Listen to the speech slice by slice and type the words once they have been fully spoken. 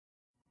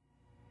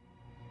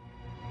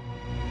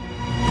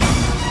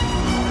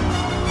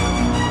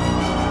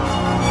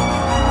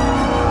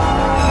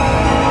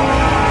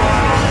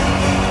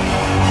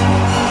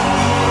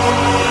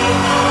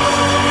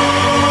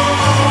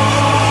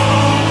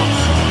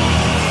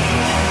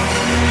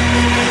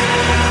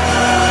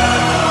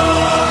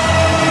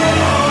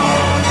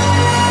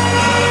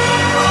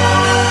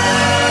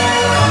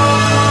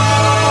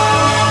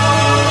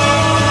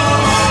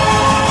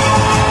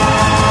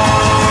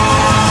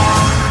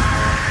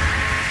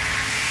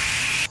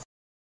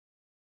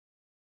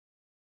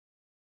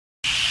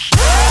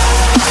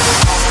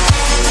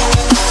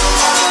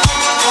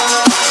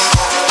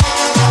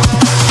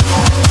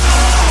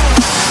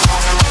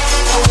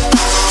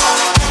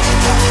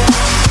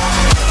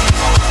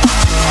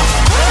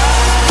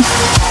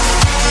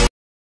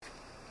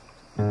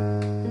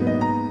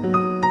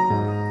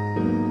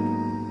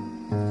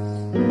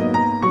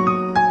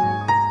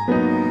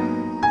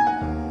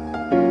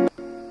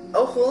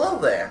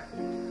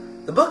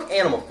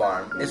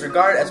Farm is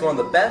regarded as one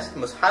of the best,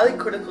 most highly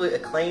critically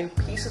acclaimed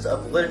pieces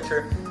of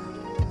literature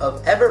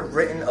ever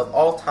written of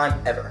all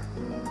time ever.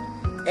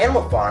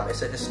 Animal Farm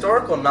is a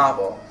historical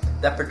novel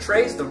that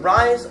portrays the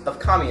rise of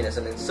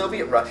communism in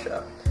Soviet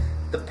Russia,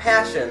 the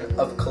passion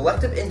of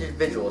collective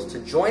individuals to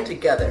join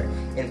together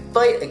and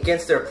fight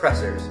against their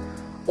oppressors,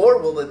 or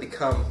will they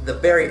become the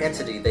very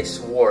entity they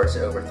swore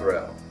to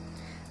overthrow?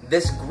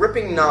 This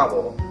gripping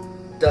novel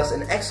does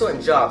an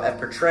excellent job at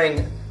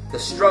portraying the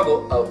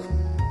struggle of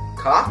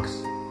cocks,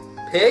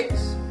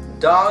 pigs,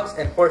 dogs,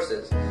 and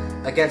horses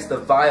against the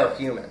vile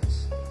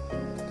humans.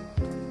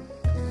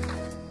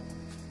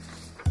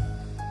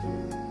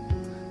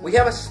 We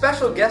have a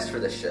special guest for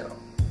this show,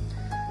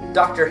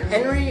 Dr.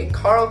 Henry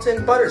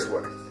Carlton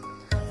Buttersworth.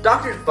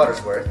 Dr.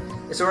 Buttersworth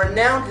is a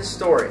renowned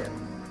historian,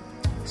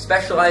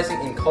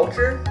 specializing in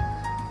culture,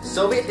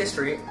 Soviet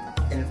history,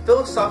 and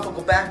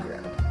philosophical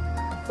background.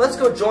 Let's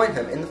go join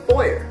him in the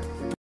foyer.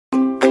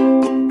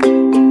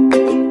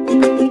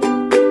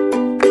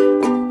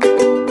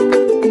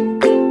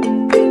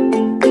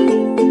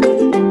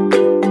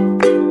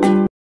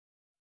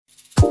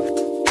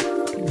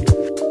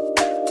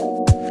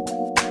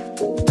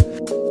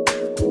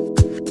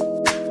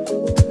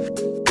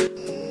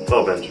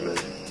 Hello, Benjamin.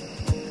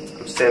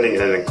 I'm standing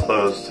in an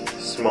enclosed,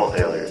 small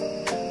area,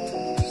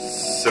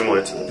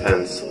 similar to the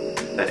pens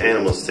that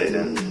animals stayed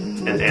in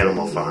an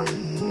animal farm.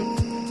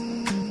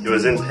 It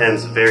was in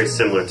pens very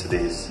similar to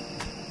these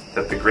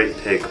that the great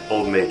pig,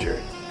 Old Major,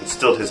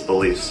 instilled his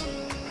beliefs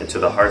into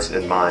the hearts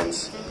and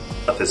minds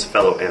of his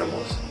fellow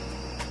animals.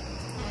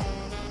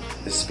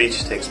 His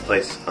speech takes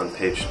place on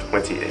page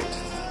 28.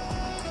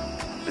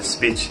 This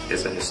speech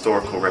is a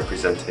historical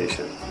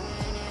representation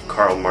of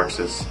Karl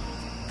Marx's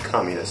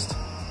Communist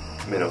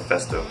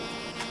Manifesto.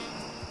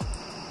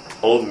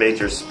 Old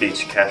Major's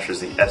speech captures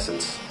the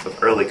essence of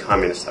early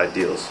communist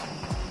ideals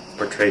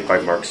portrayed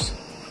by Marx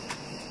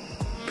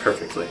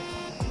perfectly.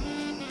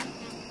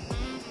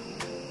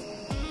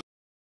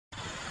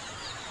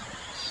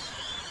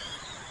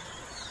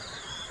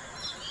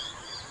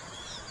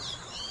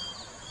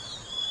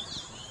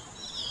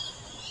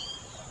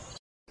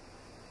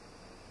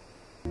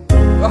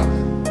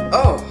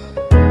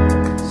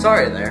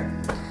 Sorry there.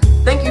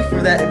 Thank you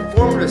for that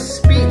informative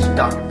speech,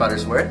 Dr.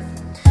 Buttersworth.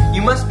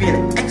 You must be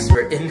an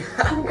expert in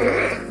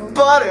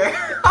butter.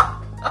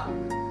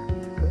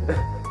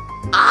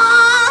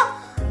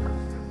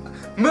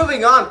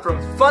 Moving on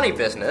from funny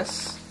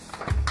business.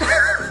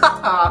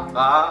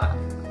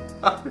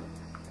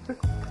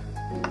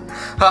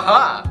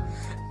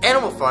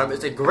 Animal Farm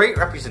is a great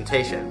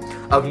representation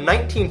of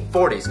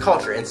 1940s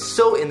culture and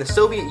so in the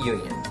Soviet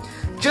Union.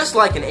 Just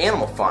like an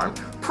Animal Farm,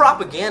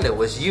 propaganda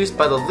was used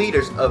by the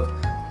leaders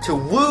to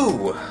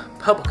woo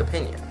public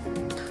opinion.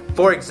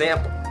 For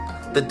example,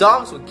 the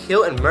dogs would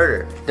kill and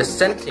murder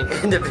dissenting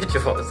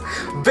individuals,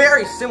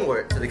 very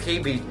similar to the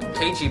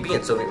KGB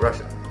in Soviet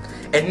Russia.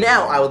 And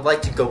now I would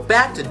like to go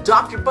back to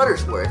Dr.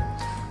 Buttersworth,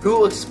 who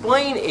will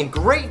explain in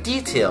great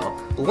detail,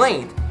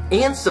 length,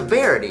 and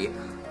severity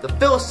the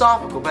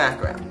philosophical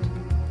background.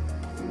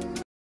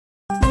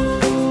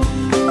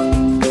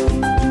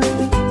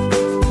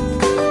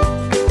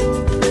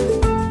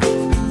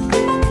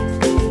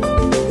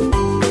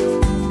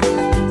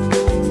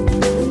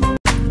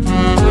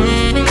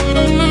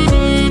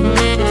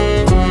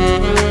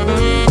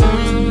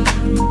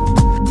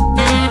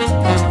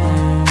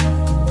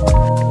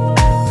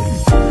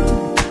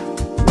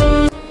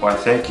 Why,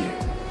 thank you,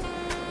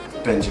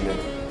 Benjamin.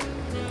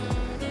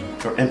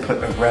 Your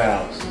input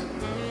aroused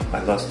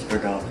my lust for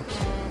knowledge.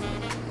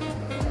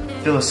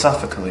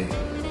 Philosophically,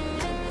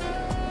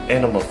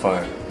 Animal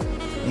Farm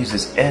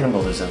uses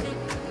animalism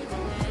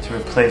to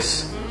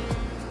replace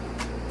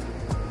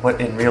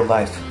what in real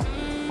life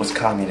was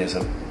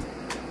communism,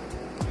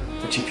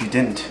 which if you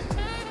didn't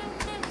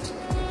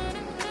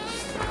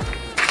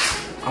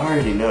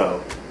already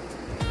know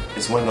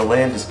is when the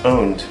land is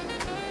owned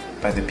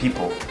by the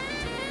people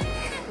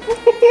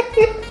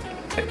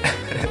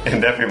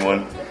and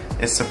everyone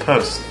is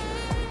supposed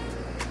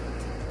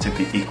to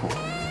be equal.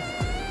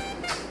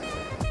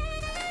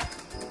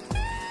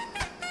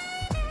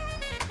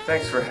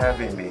 Thanks for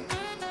having me,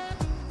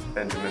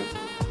 Benjamin.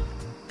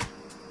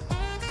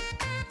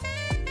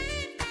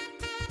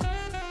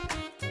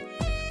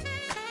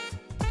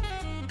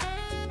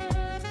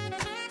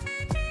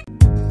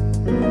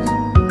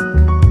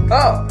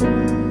 Oh!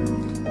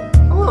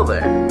 Hello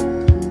there.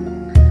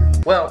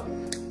 Well,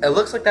 it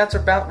looks like that's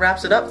about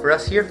wraps it up for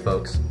us here,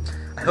 folks.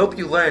 I hope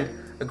you learned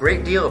a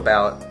great deal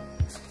about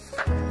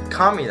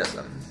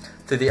communism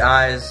through the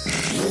eyes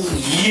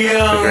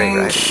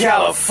Young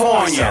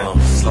California.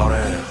 Slow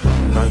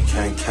down. No, you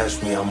can't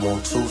catch me. I'm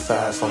on too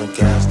fast on the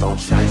gas. Don't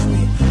chase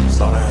me.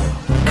 Slow down.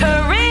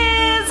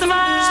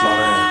 Charisma. Slow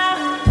down.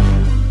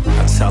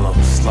 I tell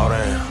them, slow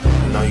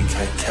down. No, you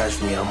can't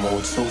catch me. I'm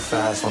on too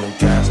fast on the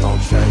gas. Don't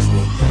chase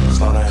me.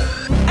 Slow down.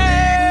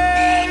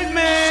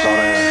 Amen. Slow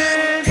down.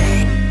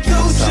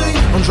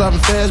 I'm driving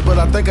fast, but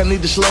I think I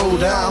need to slow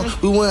down.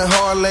 We went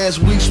hard last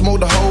week,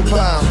 smoked the whole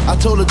pound. I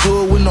told her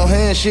do it with no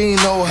hands, she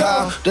ain't know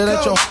how. That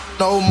ain't your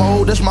no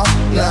more, that's my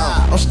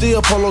now. I'm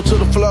still polo to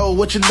the flow,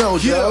 what you know,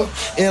 yo?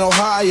 In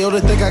Ohio,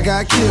 they think I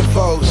got kid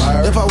folks.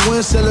 If I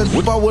went selling,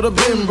 I would've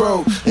been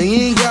broke. And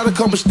you ain't gotta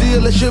come, but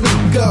still let your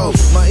go.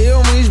 My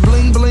earrings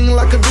bling bling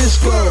like a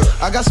disco.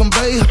 I got some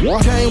bae,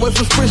 came away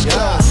from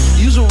Frisco.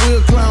 You's a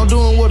real clown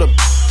doing what a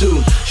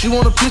do. She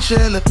want a picture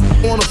and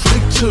want a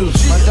flick too.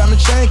 My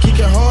diamond chain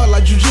kicking hard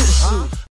like jujitsu.